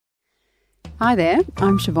Hi there,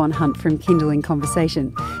 I'm Siobhan Hunt from Kindling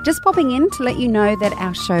Conversation. Just popping in to let you know that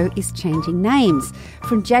our show is changing names.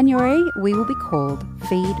 From January, we will be called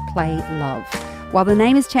Feed, Play, Love. While the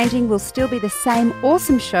name is changing, we'll still be the same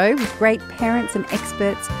awesome show with great parents and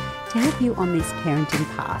experts to help you on this parenting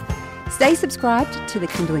path. Stay subscribed to the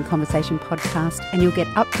Kindling Conversation podcast and you'll get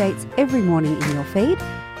updates every morning in your feed.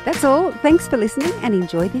 That's all. Thanks for listening and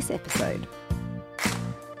enjoy this episode.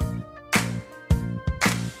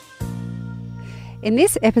 In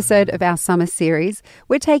this episode of our summer series,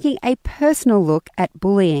 we're taking a personal look at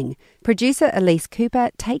bullying. Producer Elise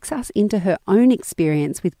Cooper takes us into her own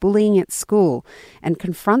experience with bullying at school and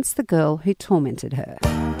confronts the girl who tormented her.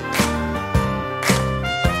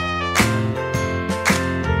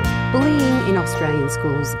 Bullying in Australian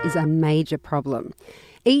schools is a major problem.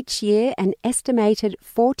 Each year, an estimated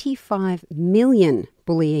 45 million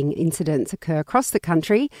bullying incidents occur across the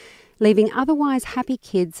country, leaving otherwise happy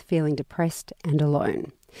kids feeling depressed and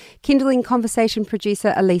alone. Kindling Conversation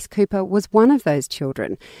producer Elise Cooper was one of those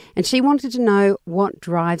children, and she wanted to know what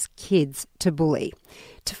drives kids to bully.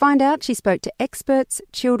 To find out, she spoke to experts,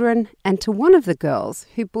 children, and to one of the girls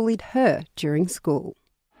who bullied her during school.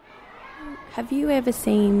 Have you ever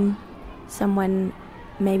seen someone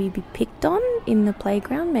maybe be picked on in the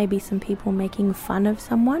playground? Maybe some people making fun of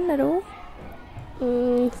someone at all?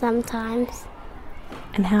 Sometimes.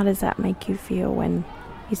 And how does that make you feel when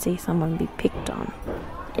you see someone be picked on?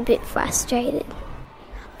 A bit frustrated.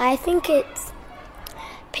 I think it's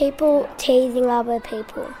people teasing other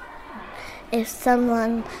people. If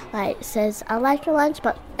someone says, "I like your lunch,"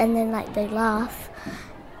 and then they laugh,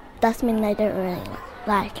 that's mean they don't really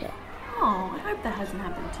like it. Oh, I hope that hasn't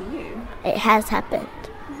happened to you. It has happened.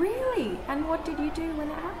 Really? And what did you do when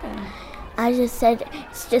it happened? I just said,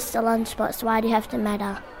 "It's just a lunchbox, why do you have to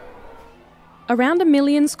matter?" Around 1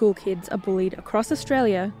 million school kids are bullied across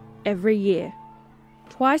Australia every year.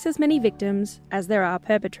 Twice as many victims as there are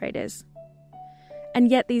perpetrators. And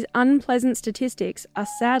yet these unpleasant statistics are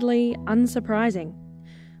sadly unsurprising.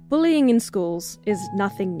 Bullying in schools is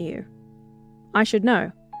nothing new. I should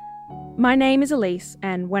know. My name is Elise,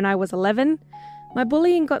 and when I was 11, my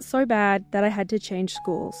bullying got so bad that I had to change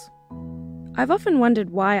schools. I've often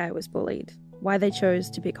wondered why I was bullied, why they chose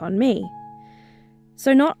to pick on me.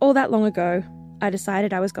 So not all that long ago, I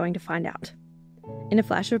decided I was going to find out. In a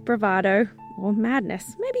flash of bravado, or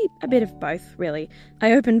madness, maybe a bit of both, really,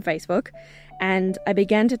 I opened Facebook and I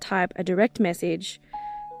began to type a direct message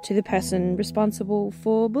to the person responsible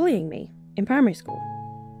for bullying me in primary school.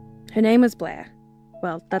 Her name was Blair.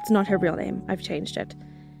 Well, that's not her real name. I've changed it.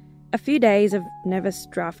 A few days of nervous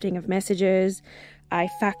drafting of messages. I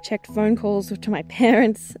fact-checked phone calls to my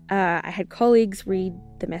parents. I had colleagues read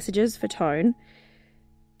the messages for tone.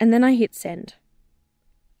 And then I hit send.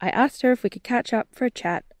 I asked her if we could catch up for a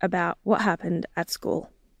chat about what happened at school.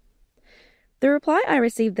 The reply I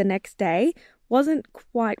received the next day wasn't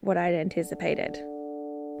quite what I'd anticipated.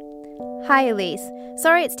 Hi Elise,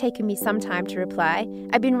 sorry it's taken me some time to reply.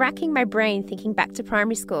 I've been racking my brain thinking back to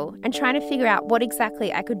primary school and trying to figure out what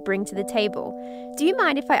exactly I could bring to the table. Do you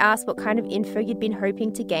mind if I ask what kind of info you'd been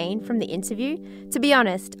hoping to gain from the interview? To be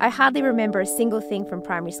honest, I hardly remember a single thing from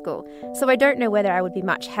primary school, so I don't know whether I would be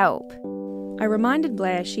much help. I reminded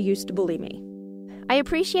Blair she used to bully me. I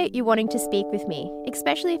appreciate you wanting to speak with me,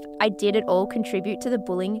 especially if I did at all contribute to the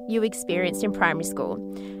bullying you experienced in primary school.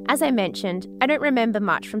 As I mentioned, I don't remember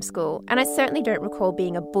much from school, and I certainly don't recall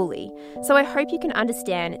being a bully, so I hope you can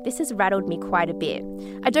understand this has rattled me quite a bit.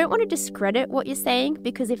 I don't want to discredit what you're saying,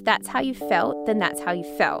 because if that's how you felt, then that's how you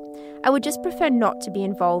felt. I would just prefer not to be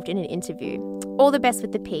involved in an interview. All the best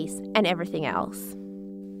with the piece and everything else.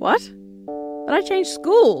 What? But I changed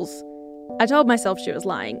schools. I told myself she was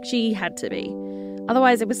lying. She had to be.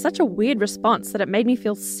 Otherwise, it was such a weird response that it made me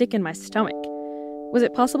feel sick in my stomach. Was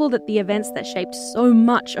it possible that the events that shaped so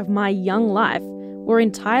much of my young life were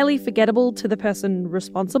entirely forgettable to the person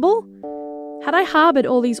responsible? Had I harboured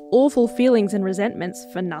all these awful feelings and resentments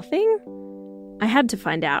for nothing? I had to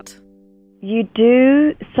find out. You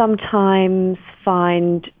do sometimes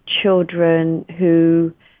find children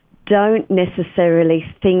who don't necessarily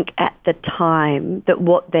think at the time that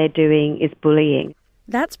what they're doing is bullying.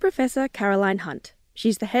 That's Professor Caroline Hunt.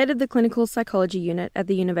 She's the head of the Clinical Psychology Unit at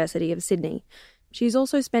the University of Sydney. She's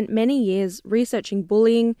also spent many years researching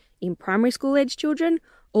bullying in primary school-aged children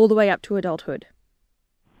all the way up to adulthood.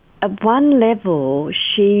 At one level,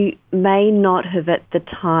 she may not have at the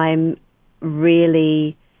time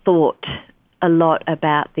really thought a lot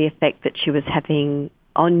about the effect that she was having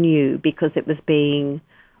on you, because it was being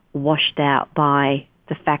washed out by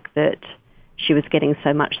the fact that she was getting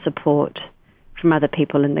so much support from other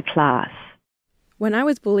people in the class. When I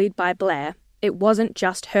was bullied by Blair, it wasn't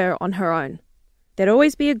just her on her own. There'd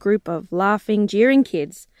always be a group of laughing, jeering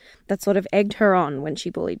kids that sort of egged her on when she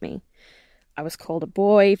bullied me. I was called a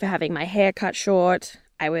boy for having my hair cut short.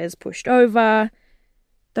 I was pushed over.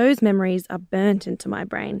 Those memories are burnt into my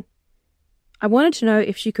brain. I wanted to know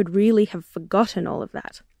if she could really have forgotten all of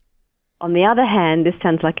that. On the other hand, this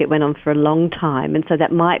sounds like it went on for a long time, and so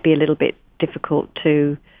that might be a little bit difficult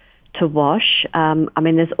to wash.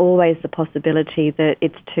 There's always the possibility that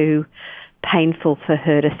it's too painful for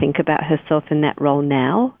her to think about herself in that role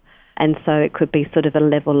now, and so it could be sort of a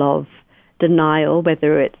level of denial,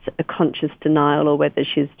 whether it's a conscious denial or whether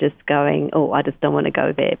she's just going, oh, I just don't want to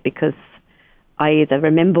go there because I either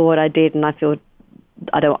remember what I did and I feel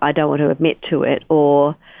I don't want to admit to it,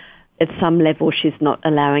 or at some level she's not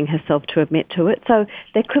allowing herself to admit to it. So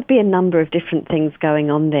there could be a number of different things going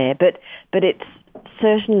on there, but it's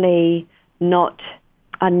certainly not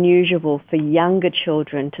unusual for younger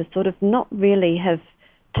children to sort of not really have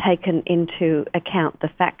taken into account the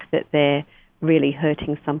fact that they're really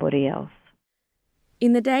hurting somebody else.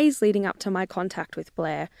 In the days leading up to my contact with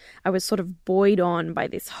Blair, I was sort of buoyed on by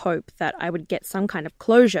this hope that I would get some kind of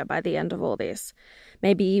closure by the end of all this.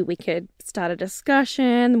 Maybe we could start a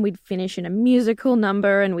discussion, we'd finish in a musical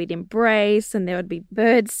number and we'd embrace, and there would be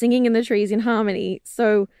birds singing in the trees in harmony.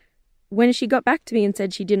 So when she got back to me and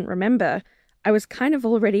said she didn't remember, I was kind of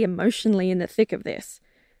already emotionally in the thick of this.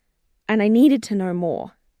 And I needed to know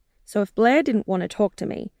more. So if Blair didn't want to talk to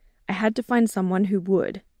me, I had to find someone who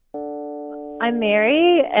would. I'm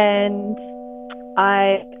Mary, and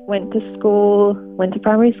I went to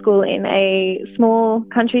primary school in a small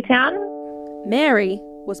country town. Mary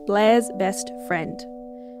was Blair's best friend.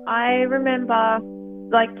 I remember,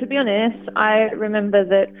 to be honest, I remember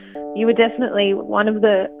that you were definitely one of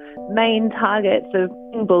the main targets of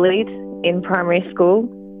being bullied in primary school,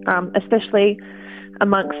 especially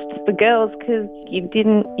amongst the girls, because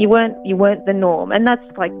you weren't the norm, and that's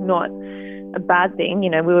not a bad thing. We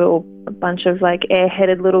were all a bunch of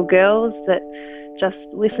airheaded little girls that just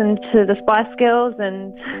listened to the Spice Girls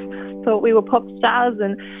and thought we were pop stars.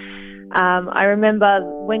 And I remember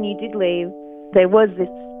when you did leave, there was this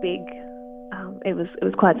big, it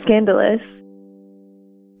was quite scandalous.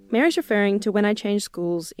 Mary's referring to when I changed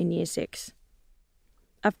schools in Year 6.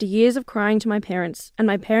 After years of crying to my parents, and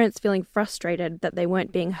my parents feeling frustrated that they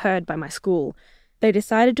weren't being heard by my school, they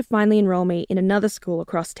decided to finally enroll me in another school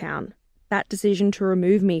across town. That decision to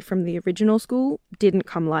remove me from the original school didn't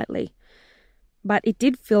come lightly. But it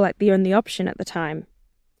did feel like the only option at the time.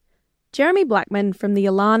 Jeremy Blackman from the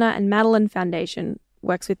Alana and Madeline Foundation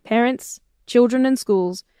works with parents, children and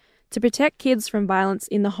schools to protect kids from violence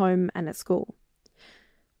in the home and at school.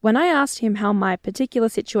 When I asked him how my particular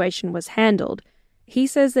situation was handled, he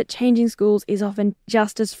says that changing schools is often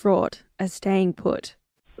just as fraught as staying put.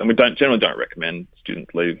 And we generally don't recommend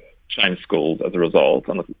students change schools as a result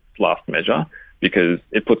on the last measure, because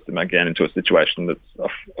it puts them again into a situation that's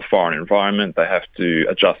a foreign environment. They have to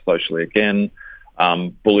adjust socially again.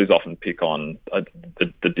 Bullies often pick on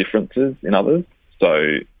the differences in others.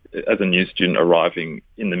 So as a new student arriving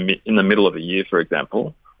in the middle of a year, for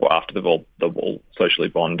example, or after they've all socially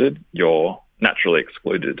bonded, you're naturally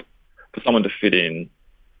excluded. For someone to fit in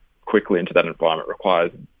quickly into that environment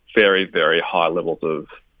requires very, very high levels of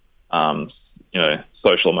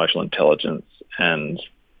social emotional intelligence and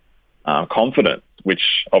confidence,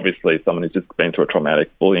 which obviously someone who's just been through a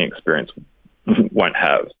traumatic bullying experience won't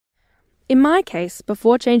have. In my case,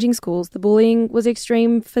 before changing schools, the bullying was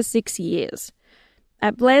extreme for 6 years.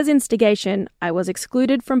 At Blair's instigation, I was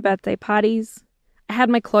excluded from birthday parties, I had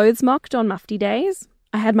my clothes mocked on mufti days,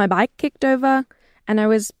 I had my bike kicked over, and I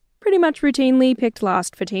was pretty much routinely picked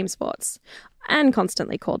last for team sports, and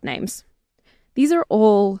constantly called names. These are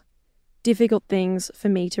all difficult things for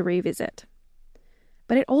me to revisit.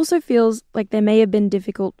 But it also feels like they may have been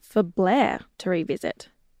difficult for Blair to revisit.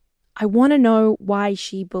 I want to know why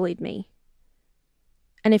she bullied me.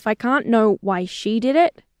 And if I can't know why she did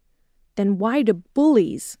it, then why do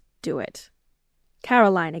bullies do it?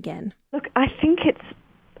 Caroline again. Look, I think it's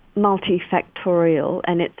multifactorial,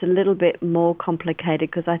 and it's a little bit more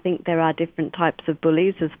complicated because I think there are different types of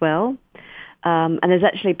bullies as well. And there's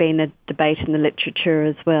actually been a debate in the literature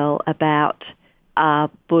as well about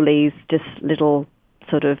are bullies just little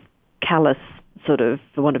sort of callous, sort of,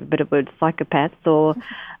 for want of a better word, psychopaths, or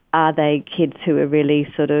are they kids who are really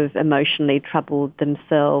sort of emotionally troubled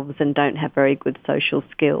themselves and don't have very good social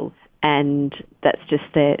skills? And that's just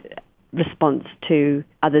their response to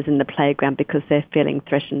others in the playground because they're feeling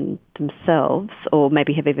threatened themselves, or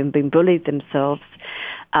maybe have even been bullied themselves.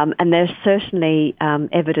 And there's certainly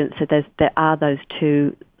evidence that there are those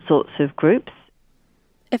two sorts of groups.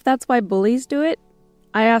 If that's why bullies do it,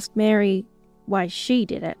 I asked Mary why she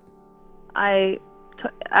did it. I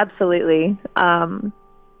absolutely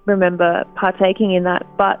remember partaking in that,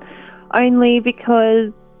 but only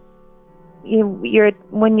because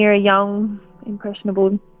when you're a young,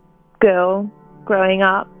 impressionable girl growing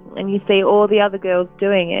up and you see all the other girls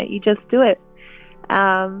doing it, you just do it.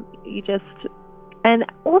 And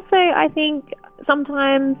also I think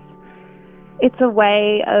sometimes it's a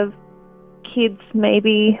way of kids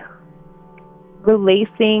maybe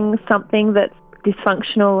releasing something that's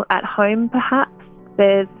dysfunctional at home, perhaps.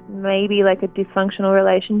 There's maybe like a dysfunctional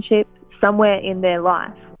relationship somewhere in their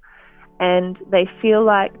life, and they feel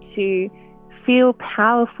like to feel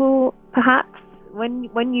powerful, perhaps.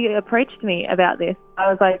 When you approached me about this, I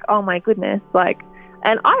was like, oh my goodness,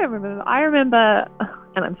 and I remember,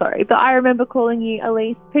 and I'm sorry, but I remember calling you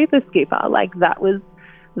Elise Cooper. Like that was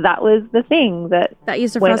the thing that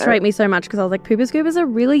used to frustrate me so much, because I was like, pooper scoopers are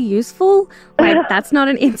really useful. Like, that's not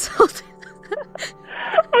an insult.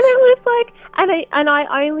 And it was like,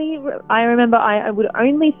 I remember I would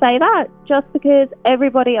only say that just because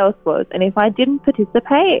everybody else was, and if I didn't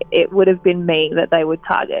participate, it would have been me that they would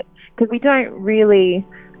target, because we don't really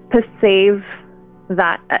perceive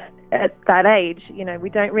that at that age. We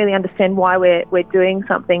don't really understand why we're doing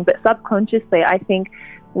something, but subconsciously, I think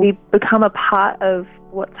we become a part of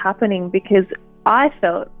what's happening, because I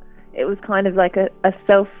felt it was kind of like a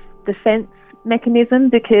self-defense mechanism,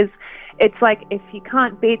 because it's like, if you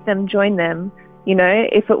can't beat them, join them.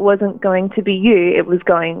 If it wasn't going to be you, it was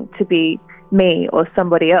going to be me or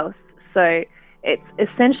somebody else. So it's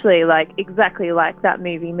essentially exactly like that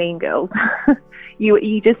movie Mean Girls.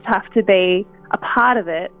 You just have to be a part of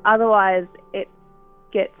it, otherwise it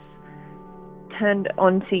gets turned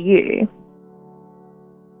onto you.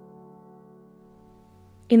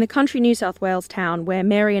 In the country New South Wales town where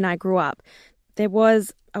Mary and I grew up, there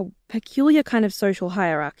was a peculiar kind of social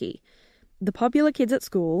hierarchy. The popular kids at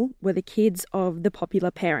school were the kids of the popular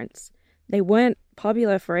parents. They weren't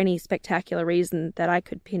popular for any spectacular reason that I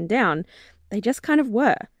could pin down. They just kind of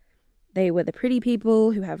were. They were the pretty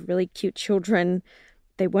people who have really cute children.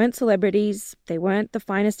 They weren't celebrities. They weren't the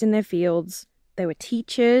finest in their fields. They were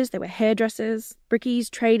teachers. They were hairdressers, brickies,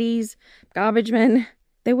 tradies, garbage men.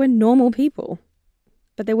 They were normal people.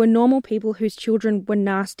 But they were normal people whose children were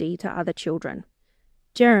nasty to other children.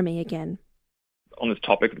 Jeremy again. On this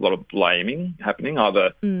topic, a lot of blaming happening.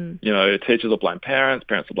 Either, teachers will blame parents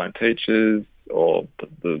will blame teachers, or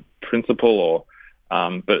the principal, or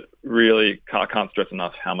but really, I can't stress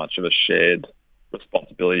enough how much of a shared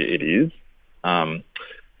responsibility it is.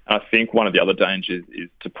 I think one of the other dangers is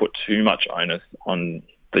to put too much onus on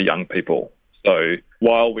the young people. So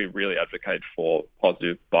while we really advocate for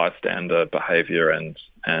positive bystander behaviour and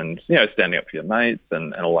standing up for your mates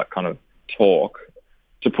and all that kind of talk,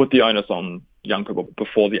 to put the onus on young people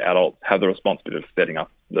before the adults have the responsibility of setting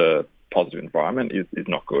up the positive environment is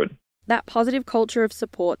not good. That positive culture of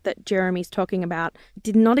support that Jeremy's talking about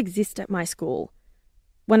did not exist at my school.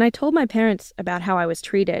 When I told my parents about how I was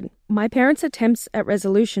treated, my parents' attempts at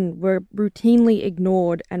resolution were routinely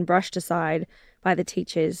ignored and brushed aside by the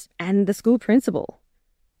teachers and the school principal.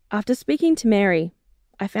 After speaking to Mary,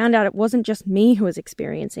 I found out it wasn't just me who was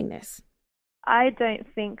experiencing this. I don't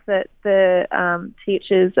think that the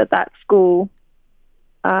teachers at that school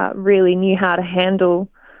really knew how to handle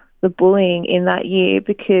the bullying in that year,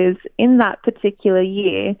 because in that particular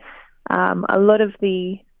year, a lot of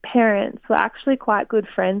the parents were actually quite good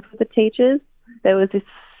friends with the teachers. There was this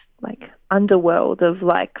underworld of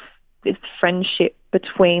this friendship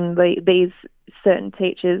between these certain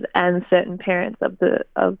teachers and certain parents of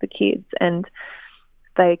the kids, and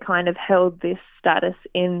they kind of held this status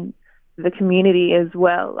in the community as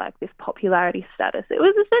well, this popularity status. It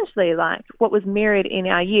was essentially what was mirrored in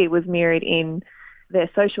our year was mirrored in their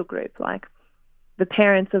social group. The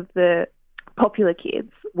parents of the popular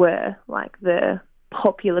kids were the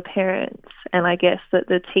popular parents, and I guess that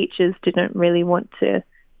the teachers didn't really want to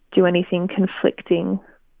do anything conflicting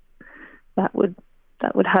that would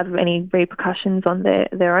have any repercussions on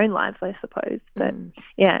their own lives, I suppose. But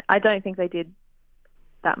yeah, I don't think they did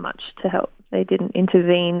that much to help. They didn't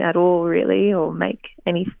intervene at all, really, or make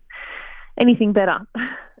anything better.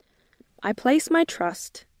 I place my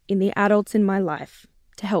trust in the adults in my life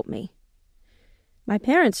to help me. My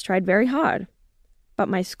parents tried very hard, but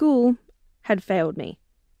my school had failed me.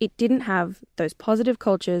 It didn't have those positive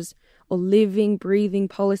cultures or living, breathing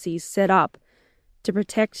policies set up to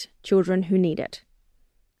protect children who need it.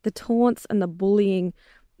 The taunts and the bullying,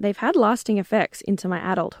 they've had lasting effects into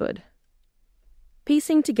my adulthood.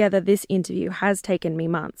 Piecing together this interview has taken me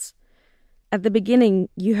months. At the beginning,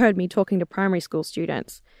 you heard me talking to primary school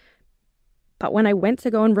students. But when I went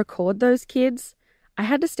to go and record those kids, I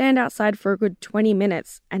had to stand outside for a good 20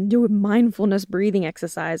 minutes and do a mindfulness breathing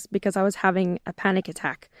exercise because I was having a panic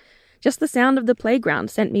attack. Just the sound of the playground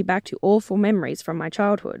sent me back to awful memories from my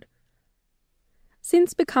childhood.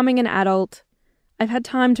 Since becoming an adult, I've had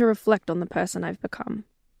time to reflect on the person I've become.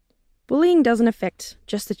 Bullying doesn't affect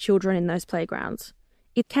just the children in those playgrounds.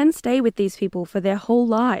 It can stay with these people for their whole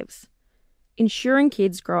lives. Ensuring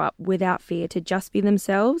kids grow up without fear to just be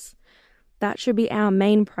themselves, that should be our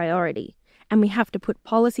main priority, and we have to put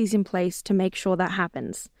policies in place to make sure that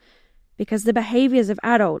happens, because the behaviours of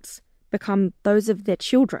adults become those of their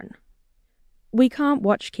children. We can't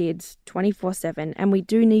watch kids 24/7, and we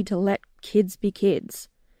do need to let kids be kids.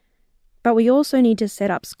 But we also need to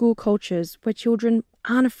set up school cultures where children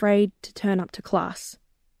aren't afraid to turn up to class.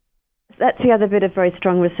 That's the other bit of very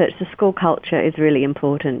strong research. The school culture is really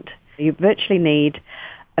important. You virtually need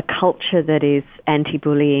a culture that is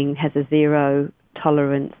anti-bullying, has a zero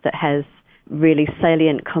tolerance, that has really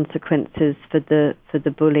salient consequences for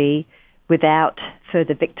the bully without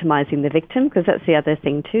further victimising the victim, because that's the other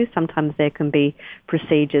thing too. Sometimes there can be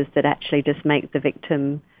procedures that actually just make the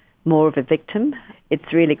victim more of a victim.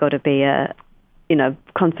 It's really got to be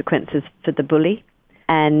consequences for the bully.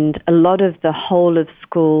 And a lot of the whole of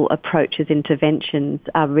school approaches, interventions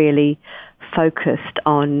are really focused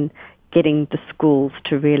on getting the schools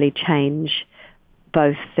to really change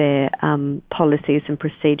both their policies and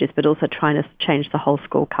procedures, but also trying to change the whole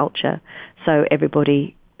school culture so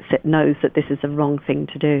everybody knows that this is the wrong thing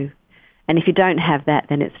to do. And if you don't have that,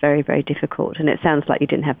 then it's very, very difficult. And it sounds like you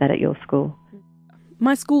didn't have that at your school.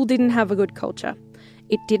 My school didn't have a good culture.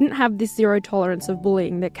 It didn't have this zero tolerance of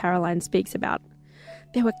bullying that Caroline speaks about.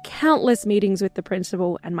 There were countless meetings with the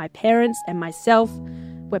principal and my parents and myself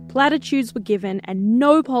where platitudes were given and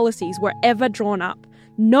no policies were ever drawn up.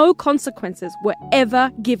 No consequences were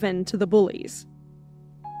ever given to the bullies.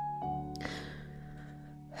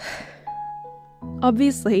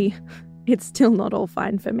 Obviously, it's still not all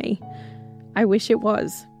fine for me. I wish it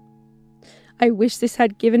was. I wish this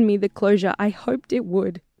had given me the closure I hoped it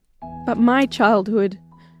would. But my childhood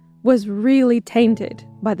was really tainted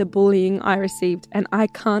by the bullying I received, and I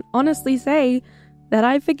can't honestly say that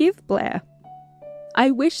I forgive Blair.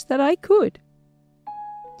 I wish that I could.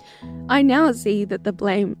 I now see that the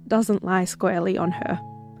blame doesn't lie squarely on her,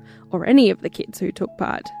 or any of the kids who took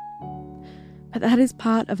part. But that is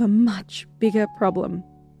part of a much bigger problem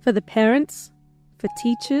for the parents, for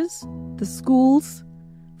teachers, the schools,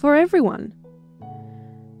 for everyone.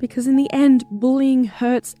 Because in the end, bullying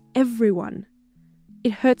hurts everyone.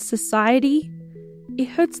 It hurts society. It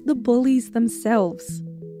hurts the bullies themselves.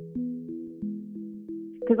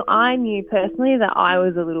 Because I knew personally that I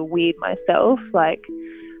was a little weird myself. Like,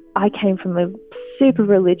 I came from a super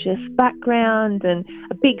religious background and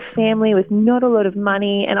a big family with not a lot of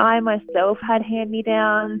money, and I myself had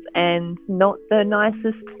hand-me-downs and not the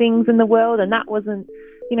nicest things in the world, and that wasn't,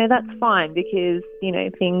 that's fine because,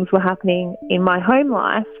 things were happening in my home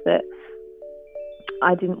life that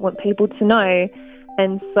I didn't want people to know.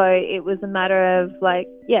 And so it was a matter of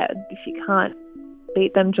if you can't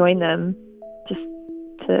beat them, join them, just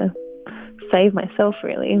to save myself,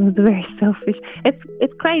 really. It was very selfish.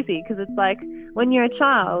 It's crazy because it's like when you're a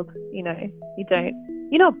child, you're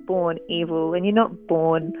not born evil and you're not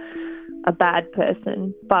born a bad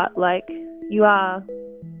person, but you are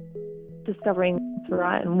discovering what's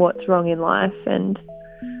right and what's wrong in life. And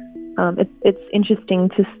it's interesting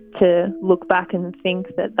to look back and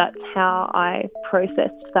think that that's how I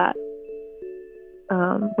processed that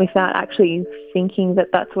without actually thinking that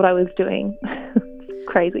that's what I was doing. It's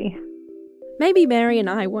crazy. Maybe Mary and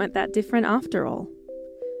I weren't that different after all.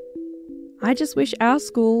 I just wish our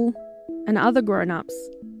school and other grown-ups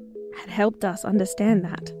had helped us understand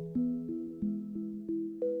that.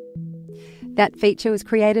 That feature was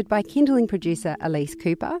created by Kindling producer Elise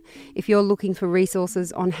Cooper. If you're looking for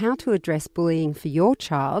resources on how to address bullying for your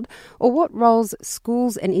child or what roles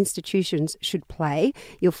schools and institutions should play,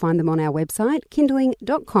 you'll find them on our website,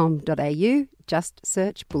 kindling.com.au. Just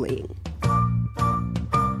search bullying.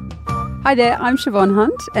 Hi there, I'm Siobhan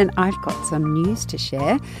Hunt and I've got some news to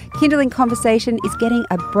share. Kindling Conversation is getting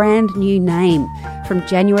a brand new name. From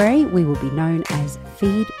January, we will be known as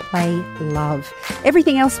Feed, Play, Love.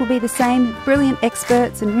 Everything else will be the same, brilliant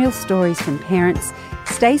experts and real stories from parents.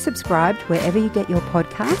 Stay subscribed wherever you get your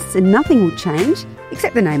podcasts and nothing will change,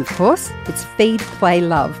 except the name, of course. It's Feed, Play,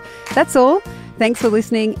 Love. That's all. Thanks for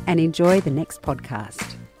listening and enjoy the next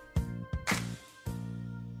podcast.